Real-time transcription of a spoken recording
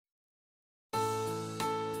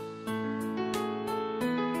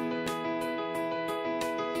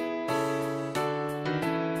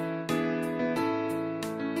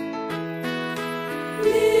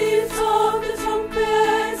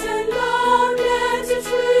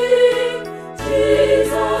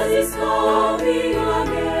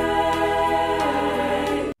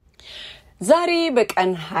ዛሬ በቀን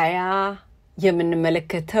 20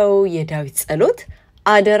 የምንመለከተው የዳዊት ጸሎት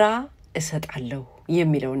አደራ እሰጣለሁ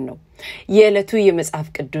የሚለው ነው። የዕለቱ የመጽሐፍ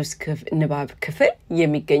ቅዱስ ንባብ ክፍል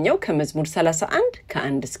የሚገኘው ከመዝሙር 31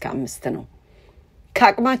 ከ1 እስከ 5 ነው።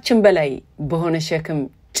 ከአቅማችን በላይ በሆነ ሸክም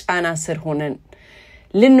ጫና ስር ሆነን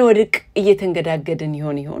ልንወድቅ እየተንገዳገድን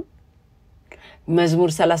ይሆን?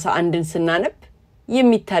 መዝሙር 31ን ስናነብ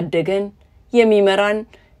የሚታደገን የሚመራን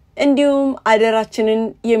እንዲሁም አደራችንን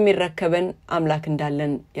የሚረከበን አምላክ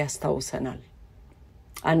እንዳለን ያስታውሰናል።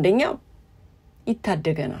 አንደኛው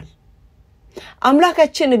ይታደገናል።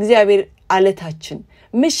 አምላካችን እግዚአብሔር አለታችን፣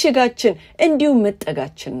 ምሽጋችን እንዲሁም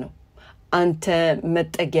መጠጋችን ነው። አንተ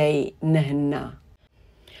መጠጊያዬ ነህና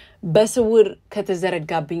በስውር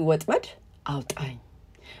ከተዘረጋብኝ ወጥመድ አውጣኝ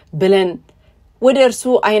ብለን ወደ እርሱ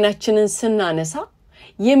አይናችንን ስናነሳ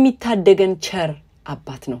የሚታደገን ቸር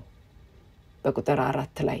አባት ነው። በቁጥር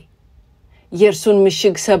 4 ላይ የእርሱን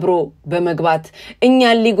ምሽግ ሰብሮ በመግባት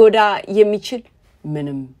እኛን ሊጎዳ የሚችል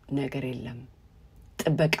ምንም ነገር የለም።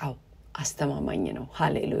 ጥበቃው አስተማማኝ ነው።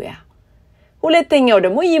 ሃሌሉያ። ሁለተኛው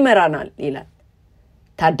ደግሞ ይመራናል ይላል።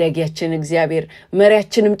 ታዳጊያችን እግዚአብሔር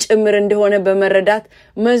መሪያችንም ጭምር እንደሆነ በመረዳት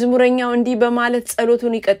መዝሙረኛው እንዲህ በማለት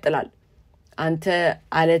ጸሎቱን ይቀጥላል። አንተ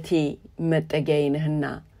አለቴ መጠጊያዬ ነህና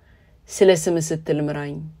ስለ ስምህ ስትል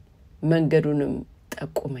ምራኝ፣ መንገዱንም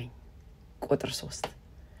ጠቁመኝ። ቁጥር 3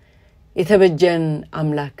 የተበጀን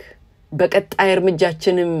አምላክ በቀጣይ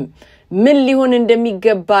እርምጃችንም ምን ሊሆን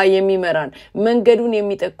እንደሚገባ የሚመራን መንገዱን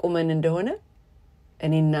የሚጠቁመን እንደሆነ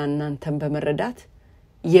እኔና እናንተም በመረዳት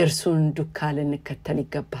የእርሱን ዱካ ልንከተል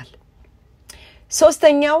ይገባል።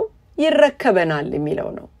 ሶስተኛው ይረከበናል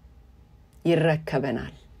የሚለው ነው።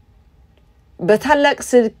 ይረከበናል። በታላቅ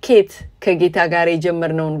ስኬት ከጌታ ጋር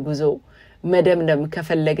የጀመርነውን ጉዞ መደምደም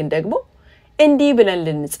ከፈለግን ደግሞ እንዲህ ብለን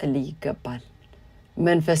ልንጸልይ ይገባል።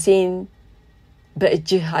 መንፈሴን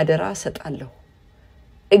በእጅህ አደራ እሰጣለሁ።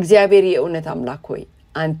 እግዚአብሔር የእውነት አምላክ ሆይ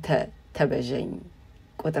አንተ ተበጀኝ።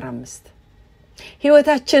 ቁጥር 5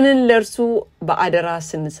 ሕይወታችንን ለእርሱ በአደራ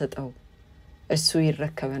ስንሰጠው እሱ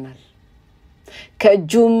ይረከበናል።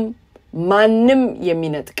 ከእጁም ማንም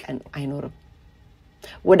የሚነጥቀን አይኖርም።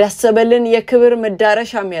 ወዳሰበልን የክብር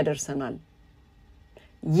መዳረሻም ያደርሰናል።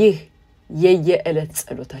 ይህ የየዕለት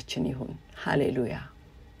ጸሎታችን ይሁን። ሃሌሉያ።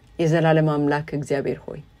 የዘላለም አምላክ እግዚአብሔር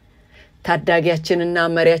ሆይ ታዳጊያችንና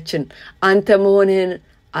መሪያችን አንተ መሆንህን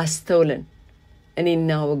አስተውለን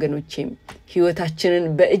እኔና ወገኖቼም ሕይወታችንን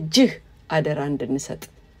በእጅህ አደራ እንድንሰጥ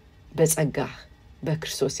በጸጋህ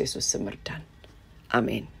በክርስቶስ ኢየሱስ ስም እርዳን።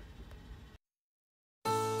 አሜን።